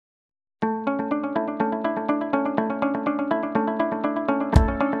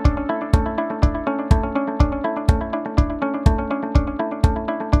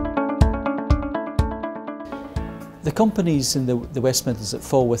companies in the West Midlands that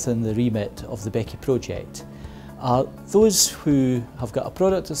fall within the remit of the BECCI project are those who have got a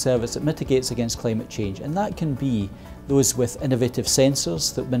product or service that mitigates against climate change, and that can be those with innovative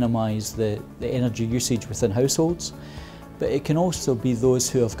sensors that minimise the energy usage within households, but it can also be those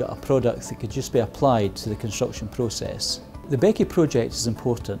who have got a product that could just be applied to the construction process. The BECCI project is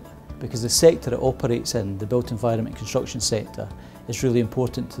important because the sector it operates in, the built environment construction sector, is really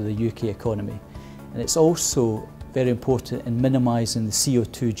important to the UK economy, and it's also very important in minimising the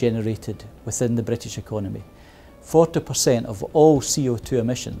CO2 generated within the British economy. 40% of all CO2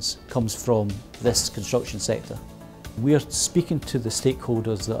 emissions comes from this construction sector. We're speaking to the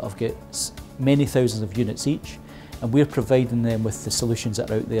stakeholders that have got many thousands of units each, and we're providing them with the solutions that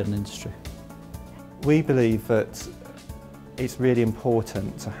are out there in the industry. We believe that it's really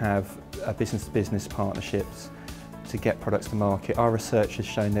important to have business-to-business partnerships to get products to market. Our research has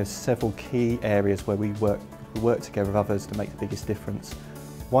shown there's several key areas where we work together with others to make the biggest difference.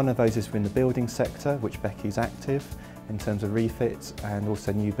 One of those is within the building sector, which BECCI is active in terms of refits and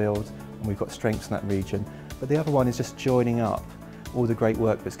also new build, and we've got strengths in that region. But the other one is just joining up all the great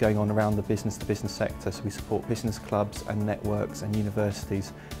work that's going on around the business-to-business sector. So we support business clubs and networks and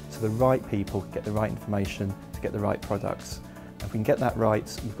universities so the right people get the right information to get the right products. And if we can get that right,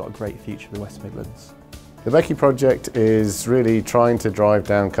 we've got a great future for the West Midlands. The BECCI project is really trying to drive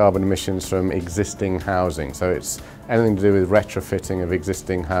down carbon emissions from existing housing. So it's anything to do with retrofitting of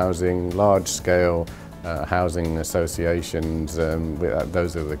existing housing, large-scale housing associations.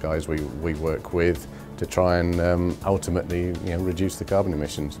 Those are the guys we work with to try and ultimately reduce the carbon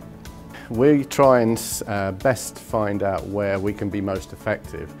emissions. We try and best find out where we can be most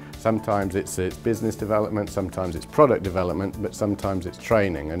effective. Sometimes it's business development, sometimes it's product development, but sometimes it's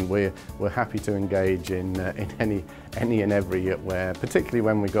training, and we're happy to engage in any and every where, particularly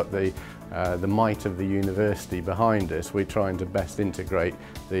when we've got the might of the university behind us. We're trying to best integrate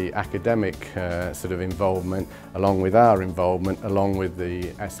the academic sort of involvement along with our involvement, along with the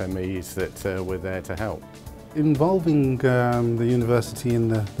SMEs that we're there to help. Involving the university in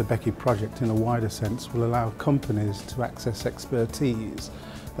the BECCI project in a wider sense will allow companies to access expertise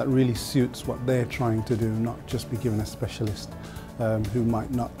that really suits what they're trying to do, not just be given a specialist who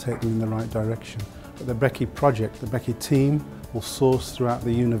might not take them in the right direction. But the BECCI project, the BECCI team, will source throughout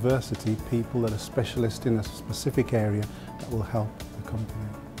the university people that are specialists in a specific area that will help the company.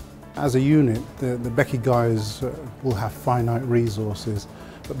 As a unit, the BECCI guys will have finite resources,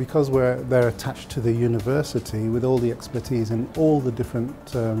 but because they're attached to the university with all the expertise in all the different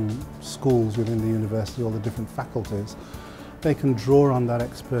schools within the university, all the different faculties, they can draw on that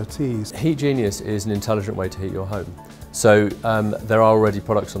expertise. Heat Genius is an intelligent way to heat your home. So there are already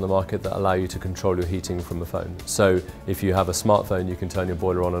products on the market that allow you to control your heating from a phone. So if you have a smartphone, you can turn your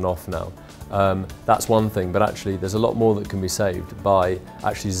boiler on and off now. That's one thing, but actually there's a lot more that can be saved by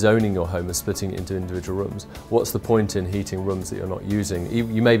actually zoning your home and splitting it into individual rooms. What's the point in heating rooms that you're not using?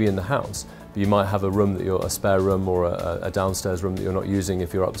 You may be in the house, but you might have a room that a spare room or a downstairs room that you're not using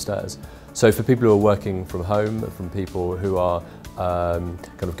if you're upstairs. So for people who are working from home, from people who are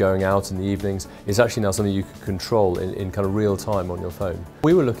kind of going out in the evenings, it's actually now something you can control in kind of real time on your phone.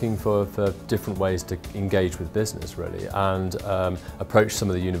 We were looking for different ways to engage with business really, and approach some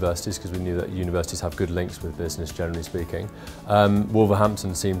of the universities because we knew that universities have good links with business generally speaking.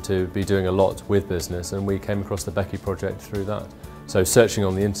 Wolverhampton seemed to be doing a lot with business, and we came across the BECCI project through that. So searching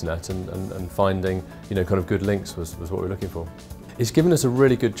on the internet and finding kind of good links was what we were looking for. It's given us a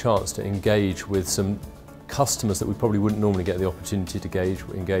really good chance to engage with some customers that we probably wouldn't normally get the opportunity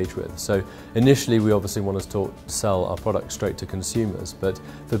to engage with. So initially we obviously want to sell our product straight to consumers, but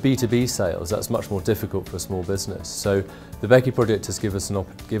for B2B sales that's much more difficult for a small business. So the BECCI project has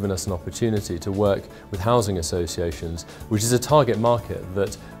given us an opportunity to work with housing associations, which is a target market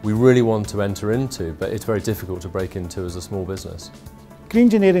that we really want to enter into, but it's very difficult to break into as a small business. Green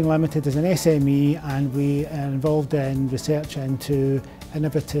Engineering Limited is an SME, and we are involved in research into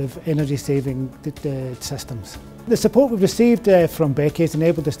innovative energy saving systems. The support we've received from BECCI has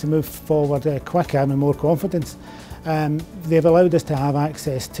enabled us to move forward quicker and with more confidence. They've allowed us to have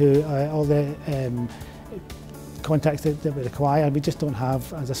access to all the contacts that we require. We just don't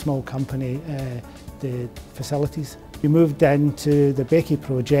have, as a small company, the facilities. We moved into the BECCI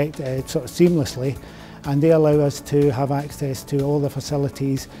project sort of seamlessly, and they allow us to have access to all the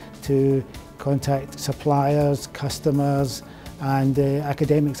facilities to contact suppliers, customers and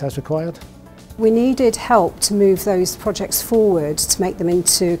academics as required. We needed help to move those projects forward to make them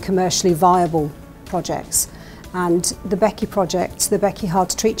into commercially viable projects, and the BECCI project, the BECCI Hard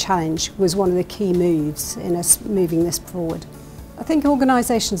to Treat Challenge, was one of the key moves in us moving this forward. I think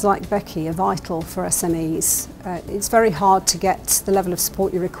organisations like BECCI are vital for SMEs. It's very hard to get the level of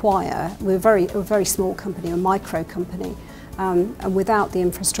support you require. We're a very small company, a micro company, and without the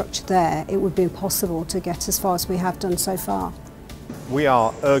infrastructure there, it would be impossible to get as far as we have done so far. We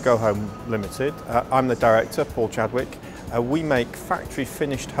are Ergo Home Limited. I'm the director, Paul Chadwick. We make factory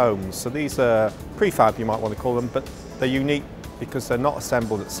finished homes. So these are prefab, you might want to call them, but they're unique because they're not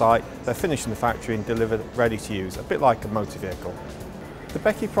assembled at site. They're finished in the factory and delivered ready to use, a bit like a motor vehicle. The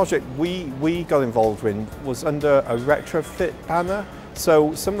BECCI project we got involved in was under a retrofit banner.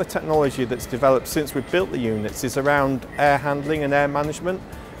 So some of the technology that's developed since we built the units is around air handling and air management.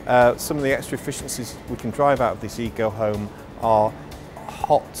 Some of the extra efficiencies we can drive out of this eco home are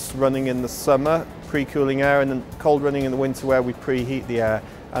hot running in the summer, pre-cooling air, and then cold running in the winter where we preheat the air.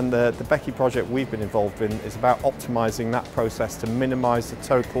 And the BECCI project we've been involved in is about optimising that process to minimise the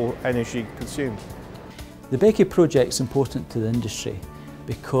total energy consumed. The BECCI project is important to the industry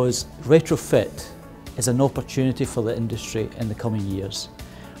because retrofit is an opportunity for the industry in the coming years.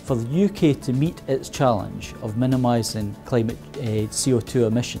 For the UK to meet its challenge of minimising climate CO2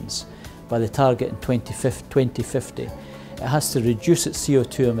 emissions by the target in 2050, it has to reduce its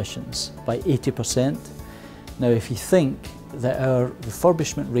CO2 emissions by 80%. Now, if you think that our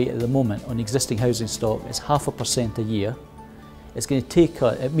refurbishment rate at the moment on existing housing stock is 0.5% a year, it's going to take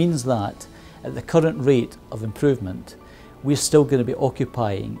it means that at the current rate of improvement, we're still going to be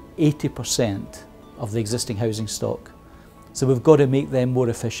occupying 80% of the existing housing stock. So we've got to make them more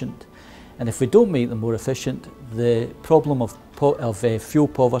efficient. And if we don't make them more efficient, the problem of fuel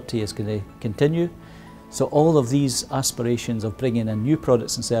poverty is going to continue. So all of these aspirations of bringing in new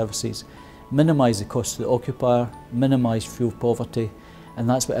products and services minimise the cost to the occupier, minimise fuel poverty, and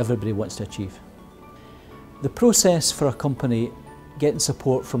that's what everybody wants to achieve. The process for a company getting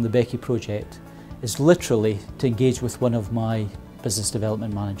support from the BECCI project is literally to engage with one of my business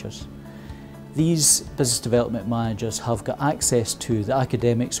development managers. These business development managers have got access to the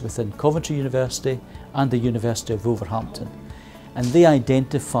academics within Coventry University and the University of Wolverhampton, and they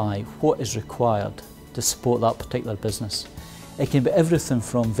identify what is required to support that particular business. It can be everything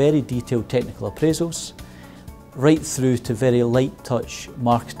from very detailed technical appraisals right through to very light touch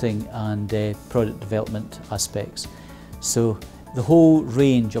marketing and product development aspects. So the whole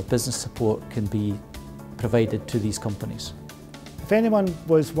range of business support can be provided to these companies. If anyone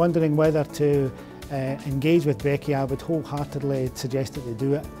was wondering whether to engage with BECCI, I would wholeheartedly suggest that they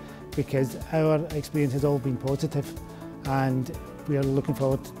do it, because our experience has all been positive and we are looking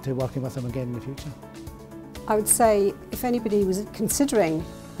forward to working with them again in the future. I would say if anybody was considering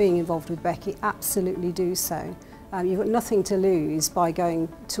being involved with BECCI, absolutely do so. You've got nothing to lose by going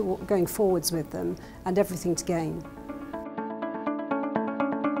forwards with them, and everything to gain.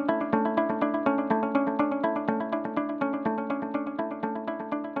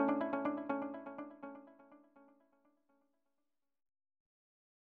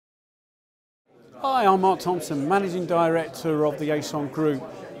 Hi, I'm Mark Thompson, Managing Director of the ASON Group.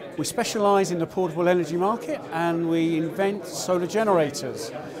 We specialise in the portable energy market and we invent solar generators.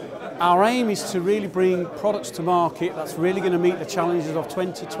 Our aim is to really bring products to market that's really going to meet the challenges of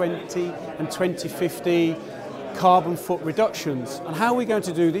 2020 and 2050 carbon foot reductions. And how are we going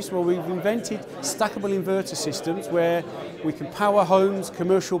to do this? Well, we've invented stackable inverter systems where we can power homes,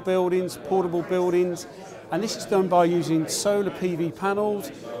 commercial buildings, portable buildings, and this is done by using solar PV panels,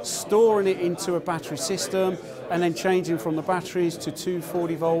 storing it into a battery system, and then changing from the batteries to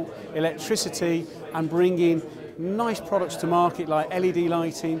 240-volt electricity and bringing nice products to market like LED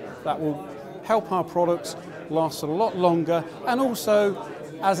lighting that will help our products last a lot longer. And also,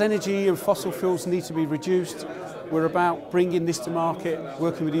 as energy and fossil fuels need to be reduced, we're about bringing this to market,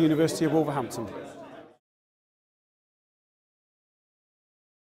 working with the University of Wolverhampton.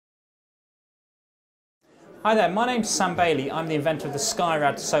 Hi there, my name's Sam Bailey. I'm the inventor of the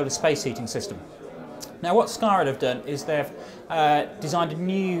Skyrad solar space heating system. Now what Skyrad have done is they've designed a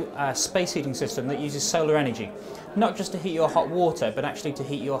new space heating system that uses solar energy, not just to heat your hot water but actually to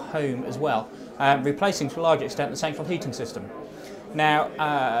heat your home as well, replacing to a large extent the central heating system.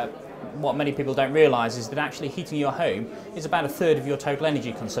 Now what many people don't realise is that actually heating your home is about 1/3 of your total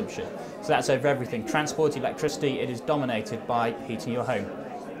energy consumption. So that's over everything. Transport, electricity, it is dominated by heating your home.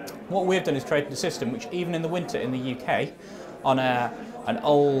 What we've done is created a system which even in the winter in the UK, on an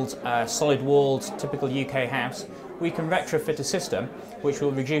old solid-walled typical UK house, we can retrofit a system which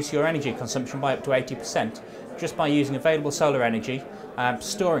will reduce your energy consumption by up to 80% just by using available solar energy,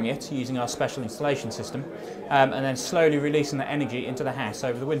 storing it using our special installation system, and then slowly releasing that energy into the house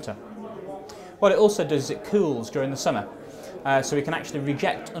over the winter. What it also does is it cools during the summer, so we can actually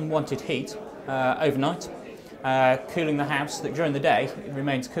reject unwanted heat overnight, cooling the house so that during the day it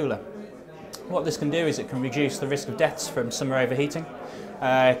remains cooler. What this can do is it can reduce the risk of deaths from summer overheating,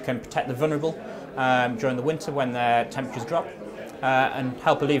 can protect the vulnerable during the winter when their temperatures drop, and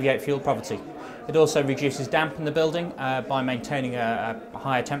help alleviate fuel poverty. It also reduces damp in the building by maintaining a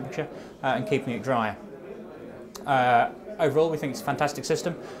higher temperature and keeping it drier. Overall, we think it's a fantastic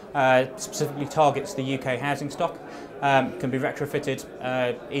system. Specifically targets the UK housing stock, can be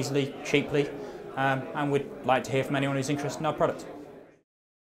retrofitted easily, cheaply, and we'd like to hear from anyone who's interested in our product.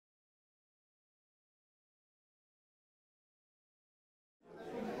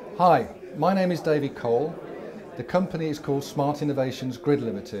 Hi, my name is David Cole. The company is called Smart Innovations Grid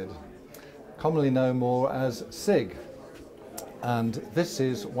Limited, commonly known more as SIG, and this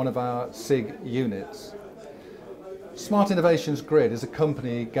is one of our SIG units. Smart Innovations Grid is a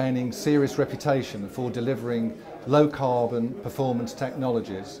company gaining serious reputation for delivering low carbon performance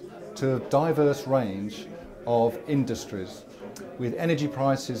technologies to a diverse range of industries. With energy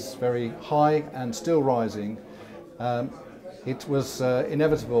prices very high and still rising, it was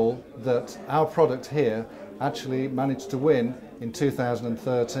inevitable that our product here actually managed to win in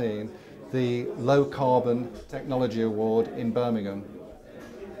 2013 the Low Carbon Technology Award in Birmingham.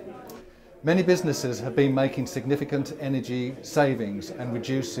 Many businesses have been making significant energy savings and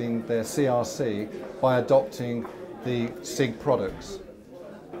reducing their CRC by adopting the SIG products.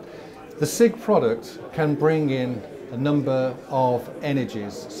 The SIG product can bring in a number of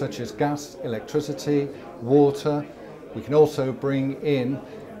energies such as gas, electricity, water. We can also bring in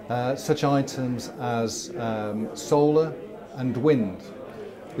such items as solar and wind.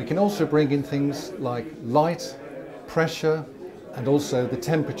 We can also bring in things like light, pressure, and also the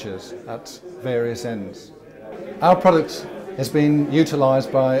temperatures at various ends. Our product has been utilised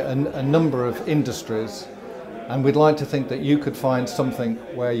by a number of industries, and we'd like to think that you could find something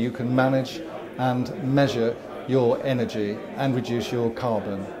where you can manage and measure your energy and reduce your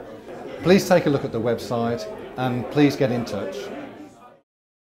carbon. Please take a look at the website and please get in touch.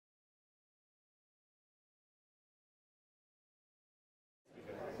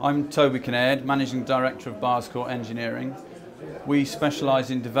 I'm Toby Kinnaird, Managing Director of Barscourt Engineering. We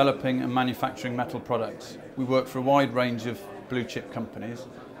specialise in developing and manufacturing metal products. We work for a wide range of blue chip companies,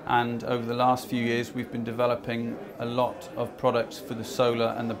 and over the last few years we've been developing a lot of products for the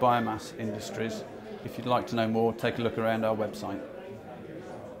solar and the biomass industries. If you'd like to know more, take a look around our website.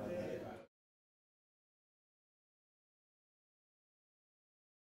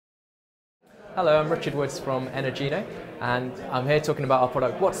 Hello, I'm Richard Woods from Energino, and I'm here talking about our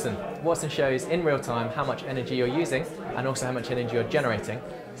product Watson. Watson shows in real time how much energy you're using and also how much energy you're generating,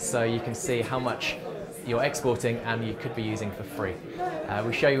 so you can see how much you're exporting and you could be using for free.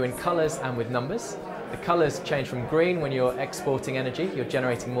 We show you in colours and with numbers. The colours change from green when you're exporting energy, you're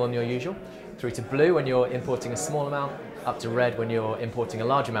generating more than your usual, through to blue when you're importing a small amount, up to red when you're importing a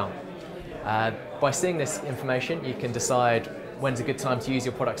large amount. By seeing this information, you can decide when's a good time to use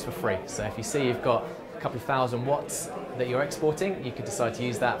your products for free. So if you see you've got a couple of thousand watts that you're exporting, you could decide to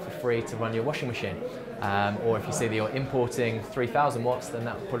use that for free to run your washing machine. Or if you see that you're importing 3,000 watts, then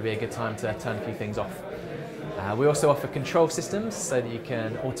that would probably be a good time to turn a few things off. We also offer control systems so that you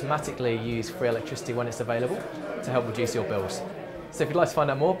can automatically use free electricity when it's available to help reduce your bills. So if you'd like to find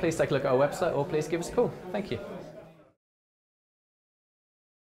out more, please take a look at our website or please give us a call. Thank you.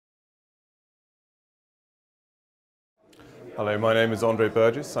 Hello, my name is Andre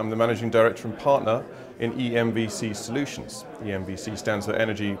Burgess. I'm the Managing Director and Partner in EMVC Solutions. EMVC stands for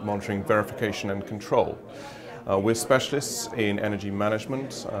Energy Monitoring, Verification and Control. We're specialists in energy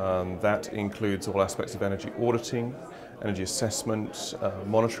management. That includes all aspects of energy auditing, energy assessment,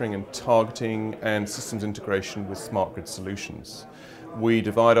 monitoring and targeting, and systems integration with smart grid solutions. We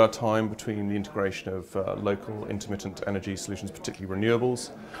divide our time between the integration of local intermittent energy solutions, particularly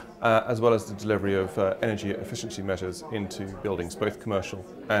renewables, as well as the delivery of energy efficiency measures into buildings, both commercial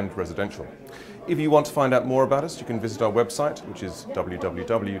and residential. If you want to find out more about us, you can visit our website, which is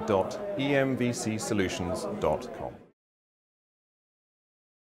www.emvcsolutions.com.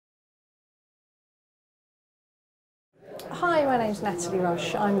 Hi, my name's Natalie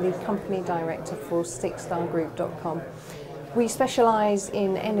Rush. I'm the Company Director for SixStarGroup.com. We specialise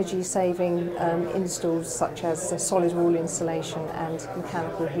in energy saving installs such as solid wall insulation and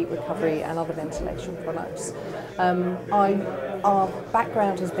mechanical heat recovery and other ventilation products. Our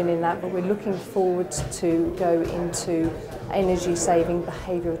background has been in that, but we're looking forward to go into energy saving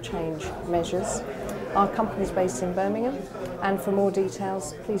behavioural change measures. Our company is based in Birmingham, and for more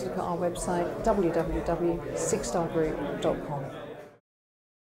details please look at our website www.sixstargroup.com.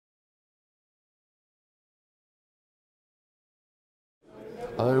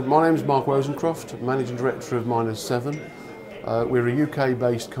 Hello, my name is Mark Wozencroft, Managing Director of -7. We're a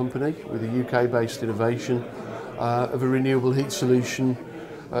UK-based company with a UK-based innovation of a renewable heat solution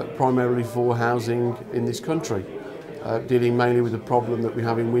primarily for housing in this country, dealing mainly with the problem that we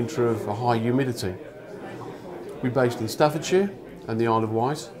have in winter of a high humidity. We're based in Staffordshire and the Isle of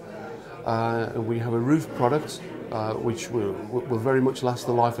Wight. And we have a roof product which will very much last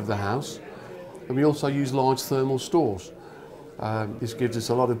the life of the house. And we also use large thermal stores. This gives us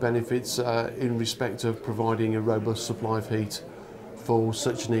a lot of benefits in respect of providing a robust supply of heat for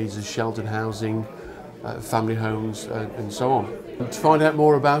such needs as sheltered housing, family homes and so on. To find out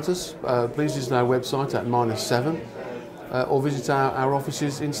more about us, please visit our website at -7 or visit our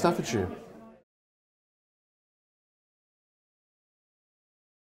offices in Staffordshire.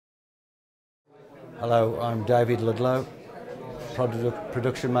 Hello, I'm David Ludlow,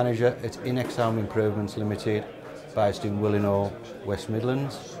 Production Manager at Inex Home Improvements Limited, based in Willenhall, West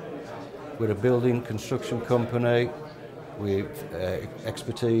Midlands. We're a building construction company with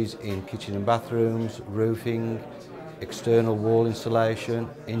expertise in kitchen and bathrooms, roofing, external wall insulation,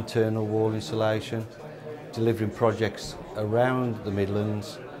 internal wall insulation, delivering projects around the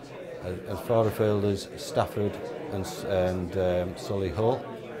Midlands as far afield as Stafford and Solihull.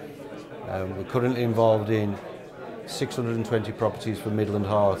 We're currently involved in 620 properties for Midland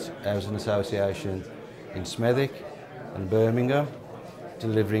Heart Housing Association in Smethwick and Birmingham,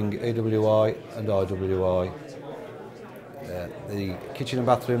 delivering EWI and IWI. The kitchen and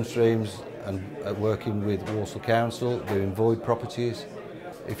bathroom streams and working with Walsall Council doing void properties.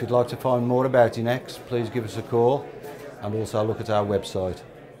 If you'd like to find more about Inex, please give us a call and also look at our website.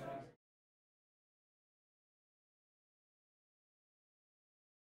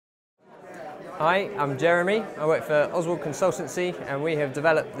 Hi, I'm Jeremy. I work for Oswald Consultancy and we have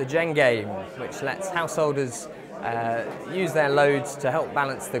developed the Gen Game, which lets householders use their loads to help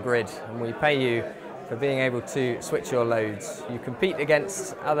balance the grid, and we pay you for being able to switch your loads. You compete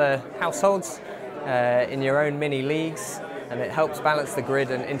against other households in your own mini leagues, and it helps balance the grid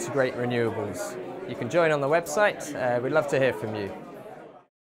and integrate renewables. You can join on the website. We'd love to hear from you.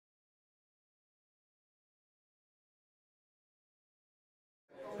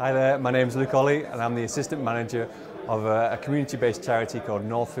 Hi there, my name is Luke Ollie and I'm the Assistant Manager of a community-based charity called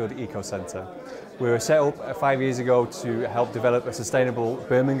Northfield Eco Centre. We were set up 5 years ago to help develop a sustainable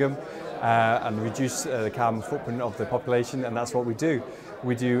Birmingham and reduce the carbon footprint of the population, and that's what we do.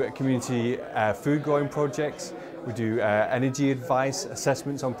 We do community food growing projects, we do energy advice,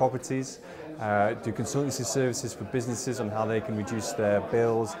 assessments on properties, do consultancy services for businesses on how they can reduce their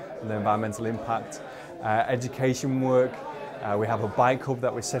bills and their environmental impact, education work. We have a bike hub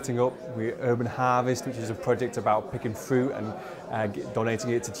that we're setting up, Urban Harvest, which is a project about picking fruit and donating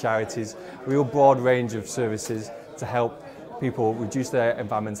it to charities. A real broad range of services to help people reduce their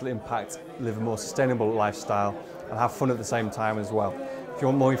environmental impact, live a more sustainable lifestyle and have fun at the same time as well. If you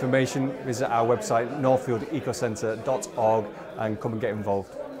want more information, visit our website northfieldecocentre.org and come and get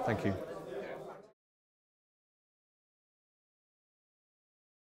involved. Thank you.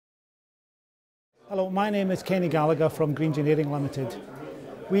 Hello, my name is Kenny Gallagher from Green Engineering Limited.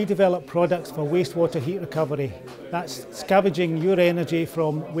 We develop products for wastewater heat recovery. That's scavenging your energy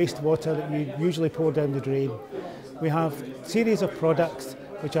from wastewater that you usually pour down the drain. We have a series of products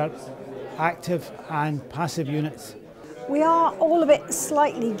which are active and passive units. We are all a bit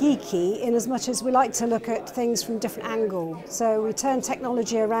slightly geeky in as much as we like to look at things from different angles. So we turn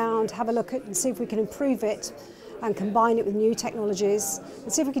technology around, have a look at and see if we can improve it and combine it with new technologies and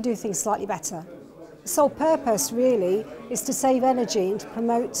see if we can do things slightly better. The sole purpose really is to save energy and to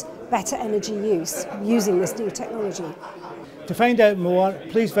promote better energy use using this new technology. To find out more,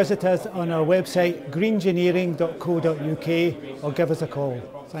 please visit us on our website greenengineering.co.uk or give us a call.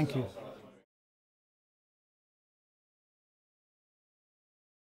 Thank you.